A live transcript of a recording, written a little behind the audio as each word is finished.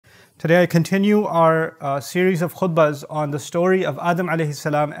Today I continue our series of khutbahs on the story of Adam alayhi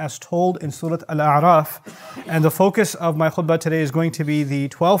salam as told in Surah Al-A'raf. And the focus of my khutbah today is going to be the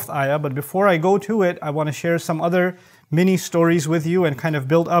 12th ayah. But before I go to it, I want to share some other mini stories with you and kind of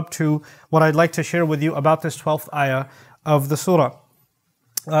build up to what I'd like to share with you about this 12th ayah of the surah.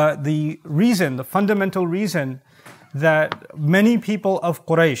 The fundamental reason that many people of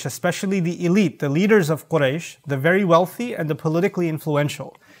Quraysh, especially the elite, the leaders of Quraysh, the very wealthy and the politically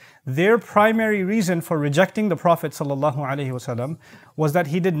influential, their primary reason for rejecting the Prophet ﷺ was that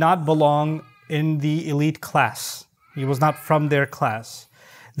he did not belong in the elite class. He was not from their class.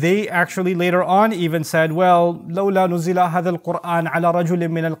 They actually later on even said, well, لَوْلَا نُزِلَ هَذَا الْقُرْآنَ عَلَى رَجُلٍ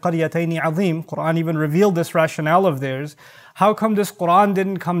مِّنَ الْقَرْيَتَيْنِ عَظِيمٍ. Quran even revealed this rationale of theirs. How come this Quran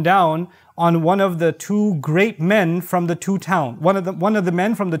didn't come down on one of the two great men from the two towns? One of the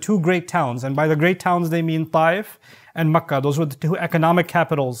men from the two great towns. And by the great towns they mean Taif and Makkah. Those were the two economic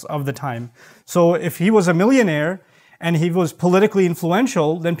capitals of the time. So if he was a millionaire and he was politically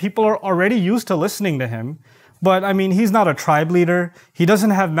influential, then people are already used to listening to him. But I mean, he's not a tribe leader. He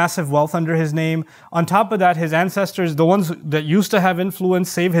doesn't have massive wealth under his name. On top of that, his ancestors, the ones that used to have influence,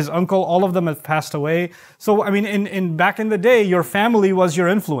 save his uncle, all of them have passed away. So I mean, back in the day, your family was your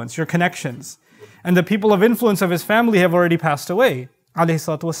influence, your connections. And the people of influence of his family have already passed away. Alayhi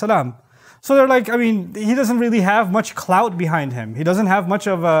salatu wasalam. So they're like, I mean, he doesn't really have much clout behind him. He doesn't have much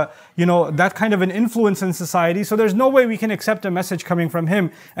of a, that kind of an influence in society. So there's no way we can accept a message coming from him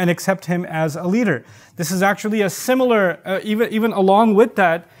and accept him as a leader. This is actually a similar, even along with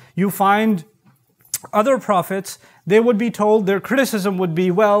that, you find other prophets, they would be told, their criticism would be,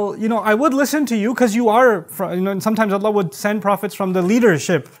 well, I would listen to you because you are, and sometimes Allah would send prophets from the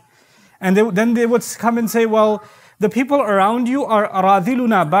leadership. And then they would come and say, well, the people around you are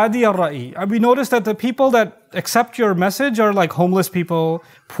aradhiluna badi ar-ra'i. We notice that the people that accept your message are like homeless people,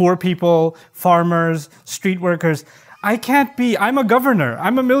 poor people, farmers, street workers. I'm a governor,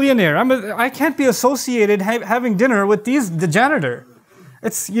 I'm a millionaire, I can't be associated having dinner with the janitor.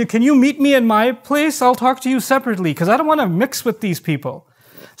 Can you meet me in my place? I'll talk to you separately because I don't want to mix with these people.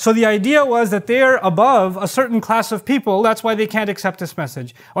 So the idea was that they're above a certain class of people, that's why they can't accept this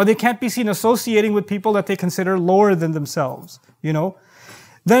message. Or they can't be seen associating with people that they consider lower than themselves,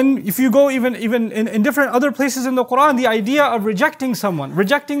 Then if you go even in different other places in the Quran, the idea of rejecting someone,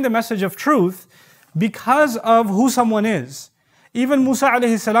 rejecting the message of truth because of who someone is. Even Musa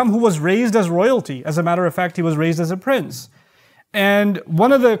alayhi salam, who was raised as royalty, as a matter of fact, he was raised as a prince. And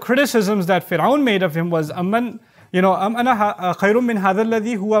one of the criticisms that Fir'aun made of him was, you want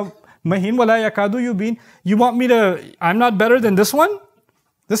me to, I'm not better than this one?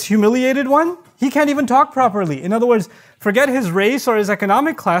 This humiliated one? He can't even talk properly. In other words, forget his race or his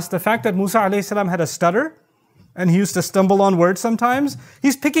economic class, the fact that Musa alayhi salam had a stutter, and he used to stumble on words sometimes,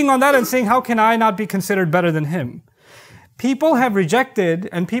 he's picking on that and saying, how can I not be considered better than him? People have rejected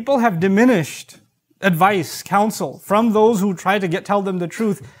and people have diminished advice, counsel from those who try to tell them the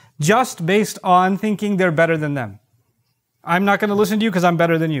truth just based on thinking they're better than them. I'm not going to listen to you because I'm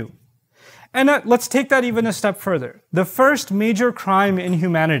better than you. And let's take that even a step further. The first major crime in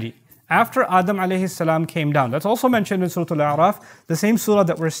humanity after Adam alayhi salam came down, that's also mentioned in Surah Al-A'raf, the same surah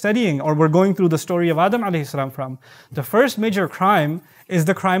that we're studying or we're going through the story of Adam alayhi salam from. The first major crime is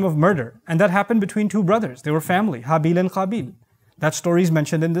the crime of murder. And that happened between two brothers. They were family, Habil and Qabil. That story is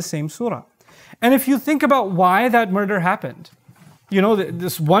mentioned in the same surah. And if you think about why that murder happened,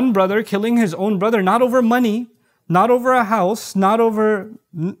 this one brother killing his own brother, not over money, not over a house, not over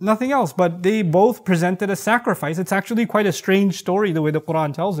nothing else, but they both presented a sacrifice. It's actually quite a strange story the way the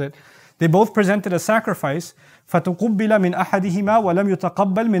Quran tells it. They both presented a sacrifice. فَتُقُبِّلَ مِنْ أَحَدِهِمَا وَلَمْ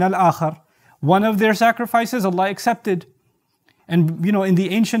يُتَقَبَّلْ مِنَ الْآخَرِ. One of their sacrifices Allah accepted. And in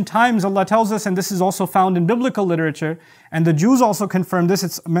the ancient times, Allah tells us, and this is also found in biblical literature, and the Jews also confirm this,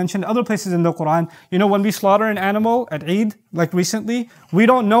 it's mentioned other places in the Quran. When we slaughter an animal at Eid, like recently, we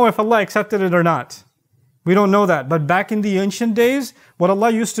don't know if Allah accepted it or not. We don't know that. But back in the ancient days, what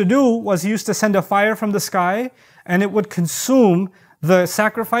Allah used to do was He used to send a fire from the sky, and it would consume the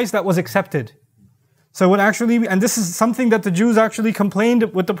sacrifice that was accepted. So it would actually, and this is something that the Jews actually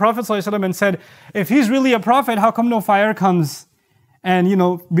complained with the Prophet ﷺ and said, if he's really a prophet, how come no fire comes? And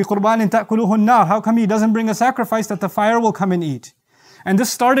بِقُرْبَانٍ تَأْكُلُهُ النَّارِ. How come he doesn't bring a sacrifice that the fire will come and eat? And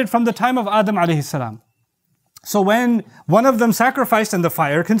this started from the time of Adam alayhi salam. So when one of them sacrificed and the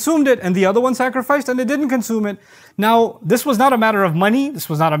fire consumed it, and the other one sacrificed and it didn't consume it. Now, this was not a matter of money, this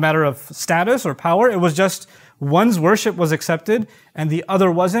was not a matter of status or power, it was just one's worship was accepted and the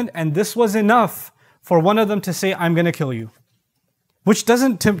other wasn't, and this was enough for one of them to say, I'm going to kill you. Which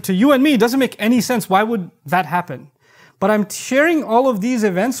doesn't, to you and me, doesn't make any sense. Why would that happen? But I'm sharing all of these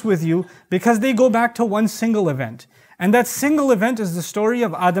events with you because they go back to one single event. And that single event is the story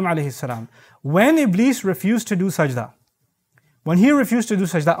of Adam alayhi salam. When Iblis refused to do sajda, when he refused to do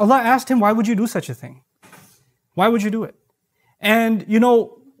sajda, Allah asked him, why would you do such a thing? Why would you do it? And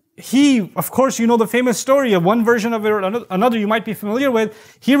he, of course, the famous story of one version of it or another you might be familiar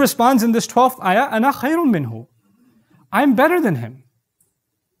with. He responds in this 12th ayah, Ana khayrun minhu. I'm better than him.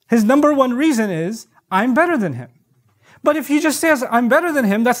 His number one reason is, I'm better than him. But if he just says, I'm better than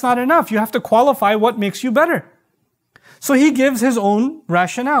him, that's not enough. You have to qualify what makes you better. So he gives his own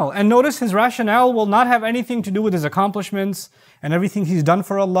rationale. And notice his rationale will not have anything to do with his accomplishments and everything he's done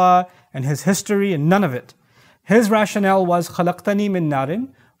for Allah and his history and none of it. His rationale was, خَلَقْتَنِي مِن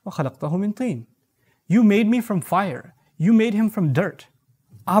نَارٍ وَخَلَقْتَهُ مِن طِينٍ. You made me from fire. You made him from dirt.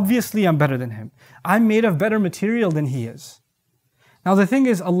 Obviously I'm better than him. I'm made of better material than he is. Now the thing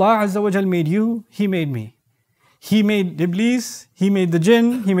is, Allah Azza wa Jal made you, He made me. He made Iblis, He made the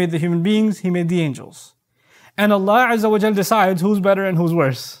jinn, He made the human beings, He made the angels. And Allah Azza wa Jal decides who's better and who's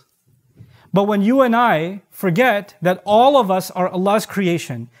worse. But when you and I forget that all of us are Allah's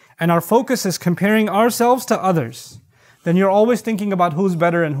creation and our focus is comparing ourselves to others, then you're always thinking about who's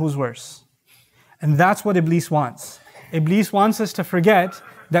better and who's worse. And that's what Iblis wants. Iblis wants us to forget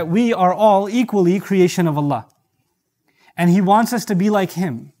that we are all equally creation of Allah. And he wants us to be like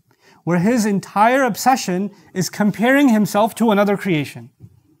him, where his entire obsession is comparing himself to another creation.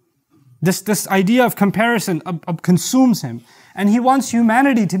 This idea of comparison consumes him. And he wants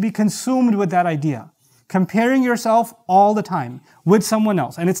humanity to be consumed with that idea. Comparing yourself all the time with someone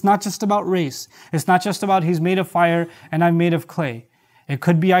else. And it's not just about race. It's not just about he's made of fire and I'm made of clay. It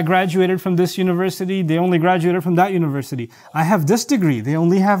could be I graduated from this university, they only graduated from that university. I have this degree, they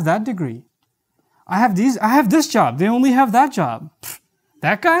only have that degree. I have this job, they only have that job. Pfft,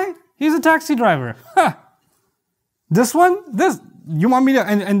 that guy? He's a taxi driver. Huh. You want me to,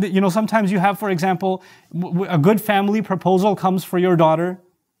 and sometimes you have, for example, a good family proposal comes for your daughter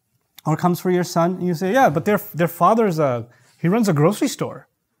or comes for your son, and you say, yeah, but their father's he runs a grocery store.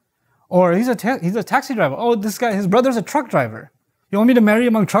 Or he's a taxi driver. Oh, this guy, his brother's a truck driver. You want me to marry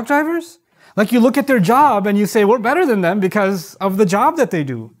among truck drivers? Like you look at their job and you say, we're better than them because of the job that they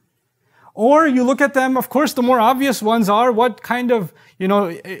do. Or you look at them, of course, the more obvious ones are what kind of,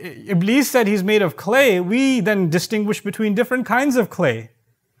 Iblis said he's made of clay. We then distinguish between different kinds of clay.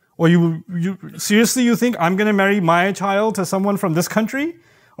 Or you seriously, you think I'm going to marry my child to someone from this country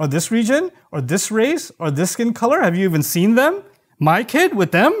or this region or this race or this skin color? Have you even seen them? My kid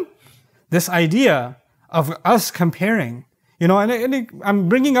with them? This idea of us comparing, I'm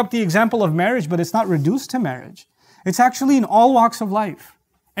bringing up the example of marriage, but it's not reduced to marriage. It's actually in all walks of life.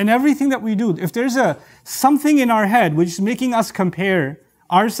 And everything that we do, if there's something in our head which is making us compare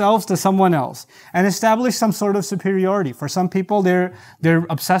ourselves to someone else and establish some sort of superiority. For some people, they're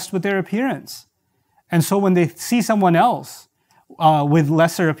obsessed with their appearance. And so when they see someone else with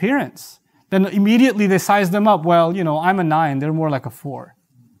lesser appearance, then immediately they size them up. Well, I'm a 9, they're more like a 4.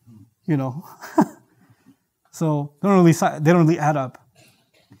 So they don't really add up.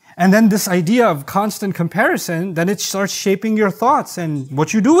 And then this idea of constant comparison, then it starts shaping your thoughts and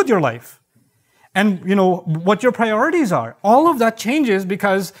what you do with your life. And, what your priorities are. All of that changes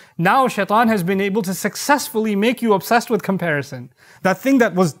because now shaitan has been able to successfully make you obsessed with comparison. That thing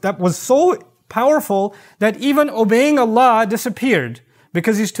that was so powerful that even obeying Allah disappeared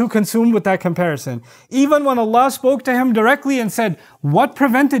because he's too consumed with that comparison. Even when Allah spoke to him directly and said, what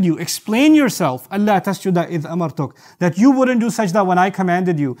prevented you? Explain yourself. Allah tasjuda idh amartuk. That you wouldn't do sajda when I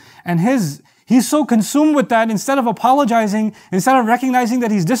commanded you. And he's so consumed with that, instead of apologizing, instead of recognizing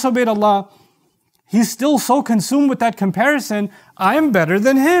that he's disobeyed Allah, he's still so consumed with that comparison. I am better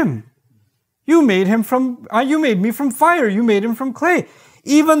than him. You made me from fire. You made him from clay.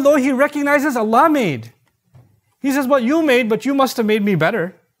 Even though he recognizes Allah made. He says, well, you made, but you must have made me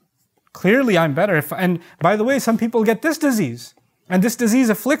better. Clearly, I'm better. And by the way, some people get this disease. And this disease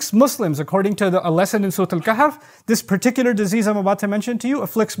afflicts Muslims. According to a lesson in Surah Al-Kahf, this particular disease I'm about to mention to you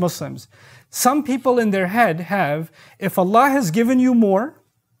afflicts Muslims. Some people in their head have, if Allah has given you more,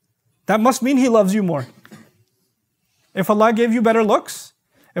 that must mean He loves you more. If Allah gave you better looks,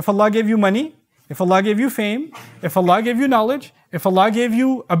 if Allah gave you money, if Allah gave you fame, if Allah gave you knowledge, if Allah gave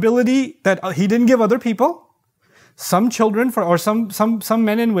you ability that He didn't give other people, some children or some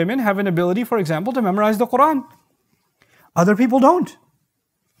men and women have an ability, for example, to memorize the Quran. Other people don't.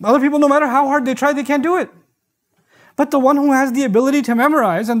 Other people, no matter how hard they try, they can't do it. But the one who has the ability to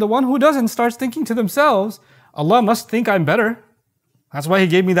memorize and the one who doesn't starts thinking to themselves, Allah must think I'm better. That's why He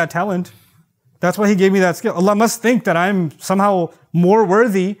gave me that talent. That's why He gave me that skill. Allah must think that I'm somehow more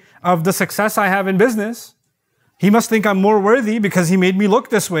worthy of the success I have in business. He must think I'm more worthy because he made me look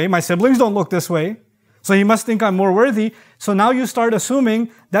this way. My siblings don't look this way. So he must think I'm more worthy. So now you start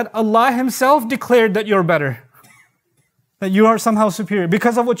assuming that Allah Himself declared that you're better. That you are somehow superior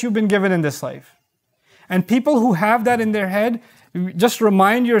because of what you've been given in this life. And people who have that in their head, just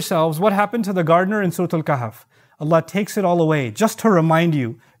remind yourselves what happened to the gardener in Surah Al-Kahf. Allah takes it all away just to remind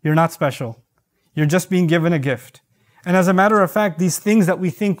you, you're not special. You're just being given a gift. And as a matter of fact, these things that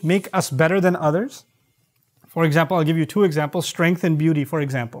we think make us better than others, for example, I'll give you two examples. Strength and beauty, for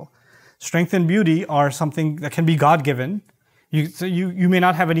example. Strength and beauty are something that can be God-given. You may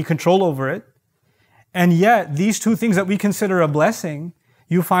not have any control over it. And yet, these two things that we consider a blessing,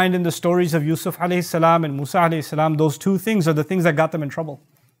 you find in the stories of Yusuf alayhi salam and Musa alayhi salam, those two things are the things that got them in trouble.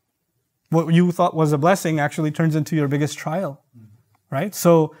 What you thought was a blessing actually turns into your biggest trial. Right?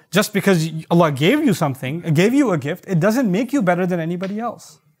 So, just because Allah gave you something, gave you a gift, it doesn't make you better than anybody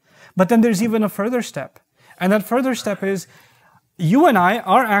else. But then there's even a further step. And that further step is, you and I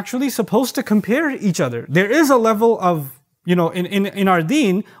are actually supposed to compare each other. There is a level of, in our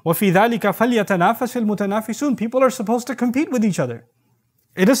deen, وَفِي ذَلِكَ فَلْيَتَنَافَسِ الْمُتَنَافِسُونَ. People are supposed to compete with each other.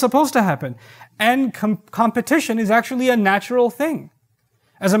 It is supposed to happen. And competition is actually a natural thing.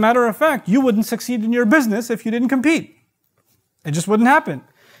 As a matter of fact, you wouldn't succeed in your business if you didn't compete. It just wouldn't happen.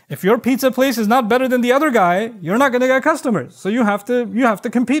 If your pizza place is not better than the other guy, you're not going to get customers. So you have to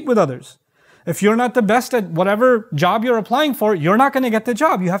compete with others. If you're not the best at whatever job you're applying for, you're not going to get the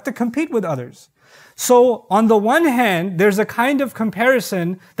job. You have to compete with others. So on the one hand, there's a kind of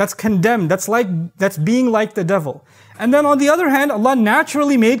comparison that's condemned, that's being like the devil. And then on the other hand, Allah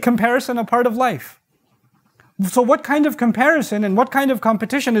naturally made comparison a part of life. So what kind of comparison and what kind of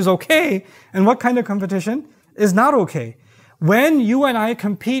competition is okay and what kind of competition is not okay? When you and I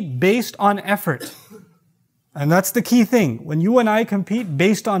compete based on effort, and that's the key thing, when you and I compete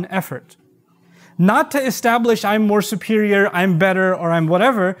based on effort, not to establish I'm more superior, I'm better, or I'm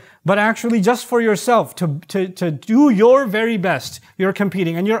whatever, but actually just for yourself, to do your very best, you're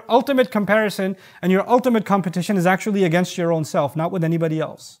competing. And your ultimate comparison and your ultimate competition is actually against your own self, not with anybody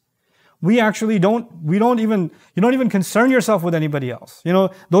else. You don't even concern yourself with anybody else.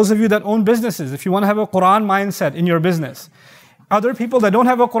 Those of you that own businesses, if you want to have a Quran mindset in your business, other people that don't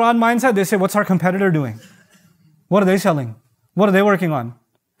have a Quran mindset, they say, what's our competitor doing? What are they selling? What are they working on?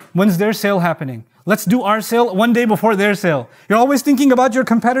 When's their sale happening? Let's do our sale one day before their sale. You're always thinking about your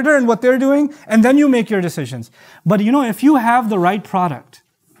competitor and what they're doing, and then you make your decisions. But if you have the right product,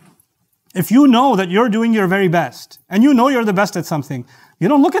 if you know that you're doing your very best, and you know you're the best at something, you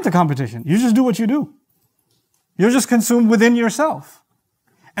don't look at the competition. You just do what you do. You're just consumed within yourself.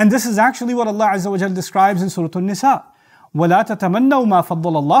 And this is actually what Allah Azza wa Jal describes in Surah An-Nisa. وَلَا تَتَمَنَّوْا مَا فَضَّلَ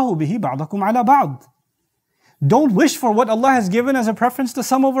اللَّهُ بِهِ بَعْضَكُمْ عَلَى بَعْضٍ. Don't wish for what Allah has given as a preference to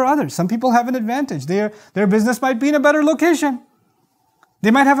some over others. Some people have an advantage. Their business might be in a better location. They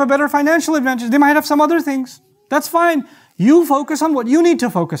might have a better financial advantage. They might have some other things. That's fine. You focus on what you need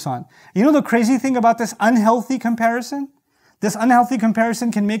to focus on. The crazy thing about this unhealthy comparison? This unhealthy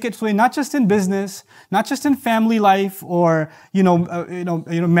comparison can make its way not just in business, not just in family life or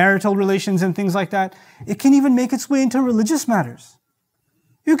marital relations and things like that. It can even make its way into religious matters.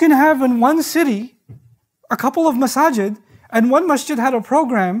 You can have in one city a couple of masajid, and one masjid had a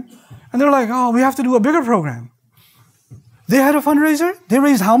program, and they're like, oh, we have to do a bigger program. They had a fundraiser. They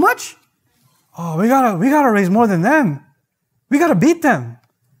raised how much? Oh, we gotta raise more than them. We gotta beat them.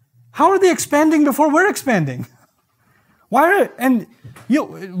 How are they expanding before we're expanding? You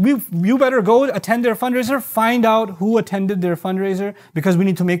better go attend their fundraiser, find out who attended their fundraiser, because we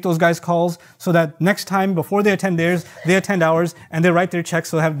need to make those guys calls so that next time before they attend theirs, they attend ours, and they write their checks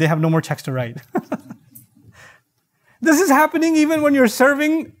so they have no more checks to write. This is happening even when you're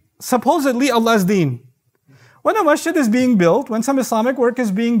serving supposedly Allah's deen. When a masjid is being built, when some Islamic work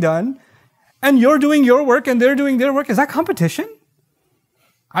is being done, and you're doing your work and they're doing their work, is that competition?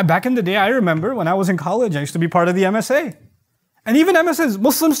 Back in the day, I remember when I was in college, I used to be part of the MSA. And even MSA,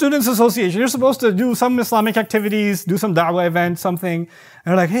 Muslim Students Association, you're supposed to do some Islamic activities, do some da'wah event, something. And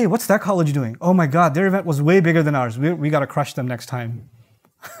they're like, hey, what's that college doing? Oh my God, their event was way bigger than ours. We got to crush them next time.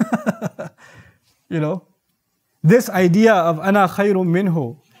 This idea of ana khayrun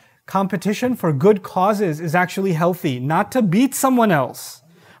minhu, competition for good causes is actually healthy. Not to beat someone else,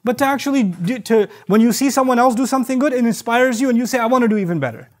 but to actually, when you see someone else do something good, it inspires you and you say, I want to do even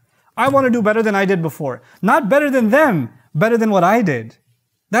better. I want to do better than I did before. Not better than them, better than what I did.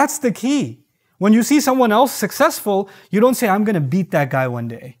 That's the key. When you see someone else successful, you don't say, I'm going to beat that guy one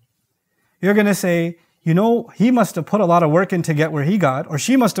day. You're going to say, he must have put a lot of work in to get where he got, or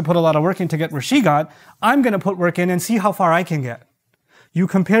she must have put a lot of work in to get where she got. I'm going to put work in and see how far I can get. You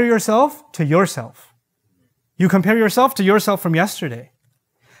compare yourself to yourself. You compare yourself to yourself from yesterday.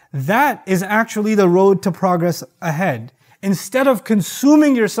 That is actually the road to progress ahead, instead of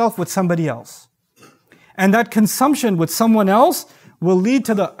consuming yourself with somebody else. And that consumption with someone else will lead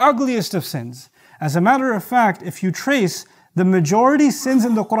to the ugliest of sins. As a matter of fact, if you trace the majority sins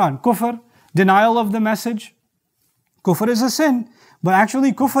in the Quran, kufr, denial of the message, kufr is a sin, but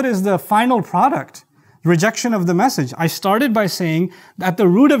actually kufr is the final product, rejection of the message. I started by saying that the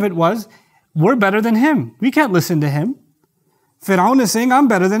root of it was, we're better than him. We can't listen to him. Fir'aun is saying, I'm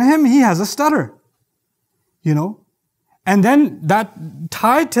better than him. He has a stutter. You know? And then that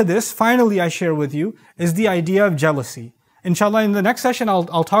tied to this, finally I share with you, is the idea of jealousy. Inshallah, in the next session,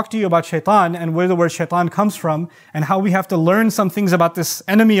 I'll talk to you about shaitan and where the word shaitan comes from and how we have to learn some things about this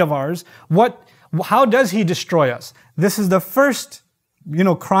enemy of ours. How does he destroy us? This is the first,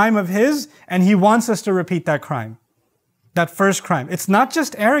 crime of his, and he wants us to repeat that crime. That first crime. It's not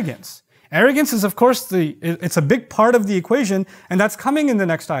just arrogance. Arrogance is, of course, it's a big part of the equation, and that's coming in the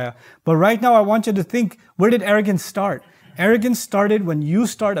next ayah. But right now, I want you to think, where did arrogance start? Arrogance started when you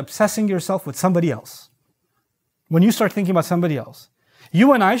start obsessing yourself with somebody else. When you start thinking about somebody else.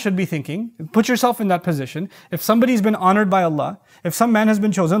 You and I should be thinking, put yourself in that position. If somebody's been honored by Allah, if some man has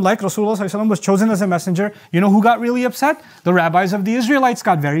been chosen, like Rasulullah ﷺ was chosen as a messenger, you know who got really upset? The rabbis of the Israelites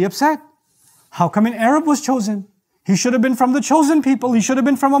got very upset. How come an Arab was chosen? He should have been from the chosen people. He should have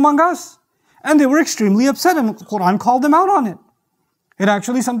been from among us. And they were extremely upset, and the Quran called them out on it.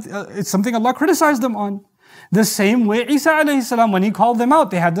 It's something Allah criticized them on. The same way Isa alayhi salam, when he called them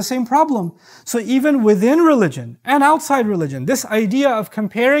out, they had the same problem. So even within religion and outside religion, this idea of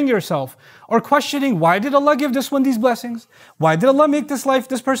comparing yourself or questioning, why did Allah give this one these blessings? Why did Allah make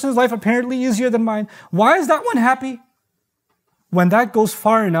this person's life apparently easier than mine? Why is that one happy? When that goes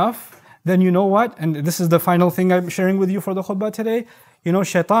far enough, then you know what? And this is the final thing I'm sharing with you for the khutbah today.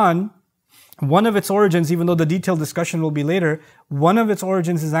 Shaitan, one of its origins, even though the detailed discussion will be later, one of its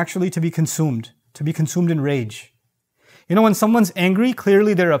origins is actually to be consumed in rage. When someone's angry,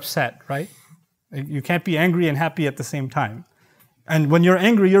 clearly they're upset, right? You can't be angry and happy at the same time. And when you're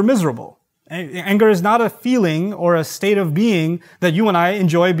angry, you're miserable. Anger is not a feeling or a state of being that you and I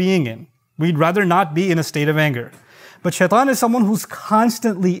enjoy being in. We'd rather not be in a state of anger. But shaitan is someone who's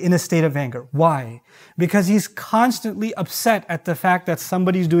constantly in a state of anger. Why? Because he's constantly upset at the fact that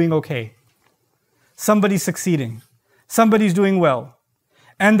somebody's doing okay. Somebody's succeeding. Somebody's doing well.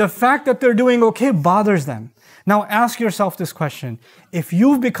 And the fact that they're doing okay bothers them. Now ask yourself this question. If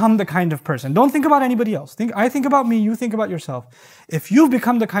you've become the kind of person, don't think about anybody else. I think about me, you think about yourself. If you've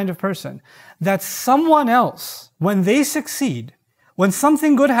become the kind of person that someone else, when they succeed, when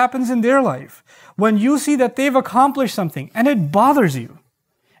something good happens in their life, when you see that they've accomplished something and it bothers you,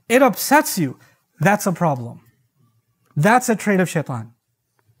 it upsets you, that's a problem. That's a trait of shaitan.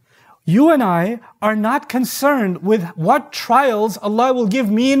 You and I are not concerned with what trials Allah will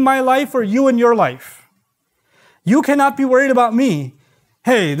give me in my life or you in your life. You cannot be worried about me.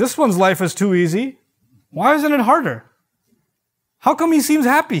 Hey, this one's life is too easy. Why isn't it harder? How come he seems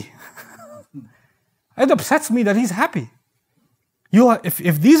happy? It upsets me that he's happy.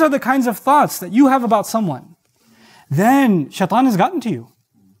 If these are the kinds of thoughts that you have about someone, then shaitan has gotten to you.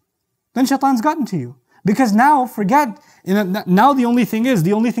 Because now, now the only thing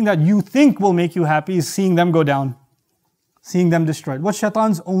that you think will make you happy is seeing them go down, seeing them destroyed. What's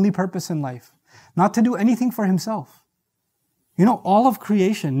shaitan's only purpose in life? Not to do anything for himself. All of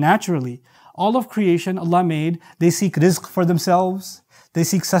creation, naturally, Allah made, they seek rizq for themselves, they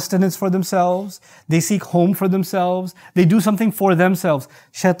seek sustenance for themselves, they seek home for themselves, they do something for themselves.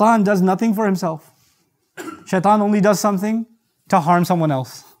 Shaitan does nothing for himself. Shaitan only does something to harm someone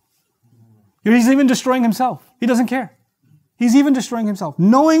else. He's even destroying himself. He doesn't care. He's even destroying himself,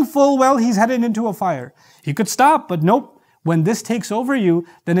 knowing full well he's headed into a fire. He could stop, but nope. When this takes over you,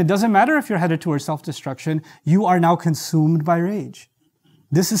 then it doesn't matter if you're headed towards self-destruction. You are now consumed by rage.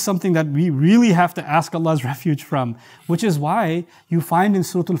 This is something that we really have to ask Allah's refuge from, which is why you find in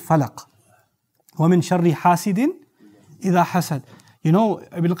Surah Al-Falaq, وَمِن شَرِّ حَاسِدٍ إِذَا حَسَدٍ.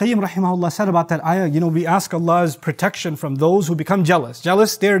 Ibn Qayyim rahimahullah said about that ayah, we ask Allah's protection from those who become jealous.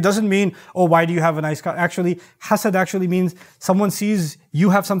 Jealous there doesn't mean, oh, why do you have a nice car? Actually, hasad actually means someone sees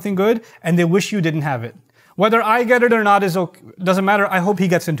you have something good and they wish you didn't have it. Whether I get it or not doesn't matter. I hope he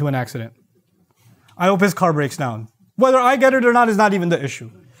gets into an accident. I hope his car breaks down. Whether I get it or not is not even the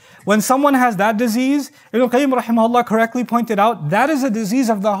issue. When someone has that disease, Ibn Qayyim rahimahullah correctly pointed out, that is a disease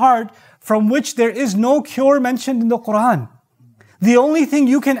of the heart from which there is no cure mentioned in the Quran. The only thing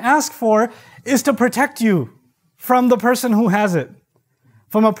you can ask for is to protect you from the person who has it,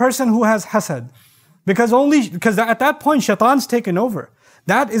 from a person who has hasad. Because at that point, shaitan's taken over.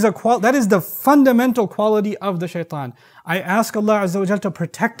 That is the fundamental quality of the shaitan. I ask Allah Azza wa Jal to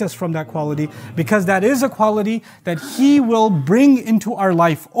protect us from that quality, because that is a quality that He will bring into our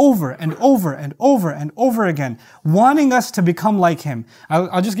life over and over and over and over again, wanting us to become like him.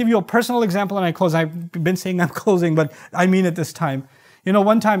 I'll just give you a personal example and I close. I've been saying I'm closing, but I mean it this time. You know,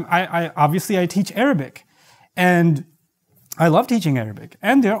 one time I teach Arabic, and I love teaching Arabic,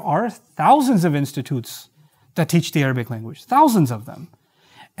 and there are thousands of institutes that teach the Arabic language, thousands of them.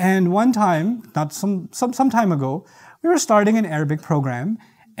 And one time, not some time ago, we were starting an Arabic program,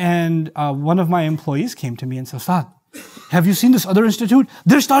 and one of my employees came to me and said, "Ustad, have you seen this other institute?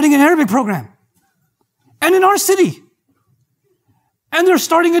 They're starting an Arabic program, and in our city, and they're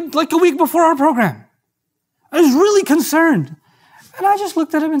starting it like a week before our program." I was really concerned, and I just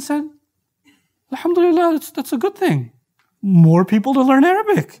looked at him and said, "Alhamdulillah, that's a good thing. More people to learn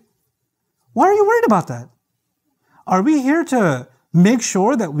Arabic. Why are you worried about that? Are we here to make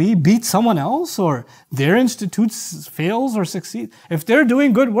sure that we beat someone else or their institute fails or succeeds? If they're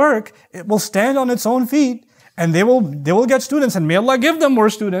doing good work, it will stand on its own feet, and they will get students, and may Allah give them more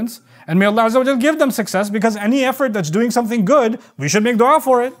students, and may Allah Azza wa Jal give them success, because any effort that's doing something good, we should make dua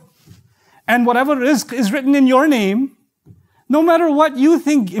for it. And whatever rizq is written in your name, no matter what you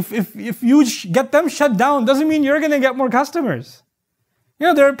think, if you get them shut down, doesn't mean you're going to get more customers. You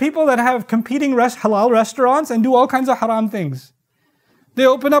know, there are people that have competing halal restaurants and do all kinds of haram things. They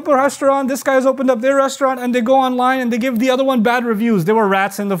open up a restaurant, this guy has opened up their restaurant, and they go online and they give the other one bad reviews. There were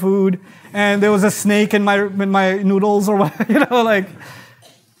rats in the food, and there was a snake in my noodles, or what, you know, like.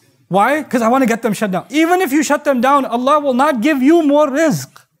 Why? Because I want to get them shut down. Even if you shut them down, Allah will not give you more rizq,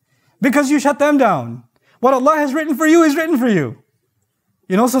 because you shut them down. What Allah has written for you is written for you.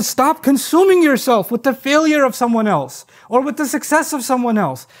 You know, so stop consuming yourself with the failure of someone else or with the success of someone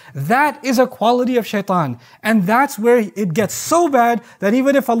else. That is a quality of shaitan. And that's where it gets so bad that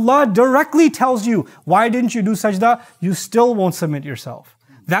even if Allah directly tells you, "Why didn't you do sajda?" you still won't submit yourself.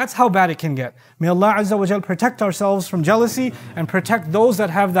 That's how bad it can get. May Allah Azza wa Jal protect ourselves from jealousy and protect those that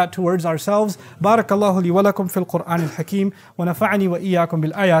have that towards ourselves. Barakallahu li wa lakum fil Qur'an al-Hakim wa nafa'ani wa iyyakum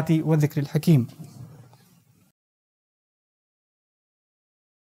bil ayati wa dhikri al-Hakim.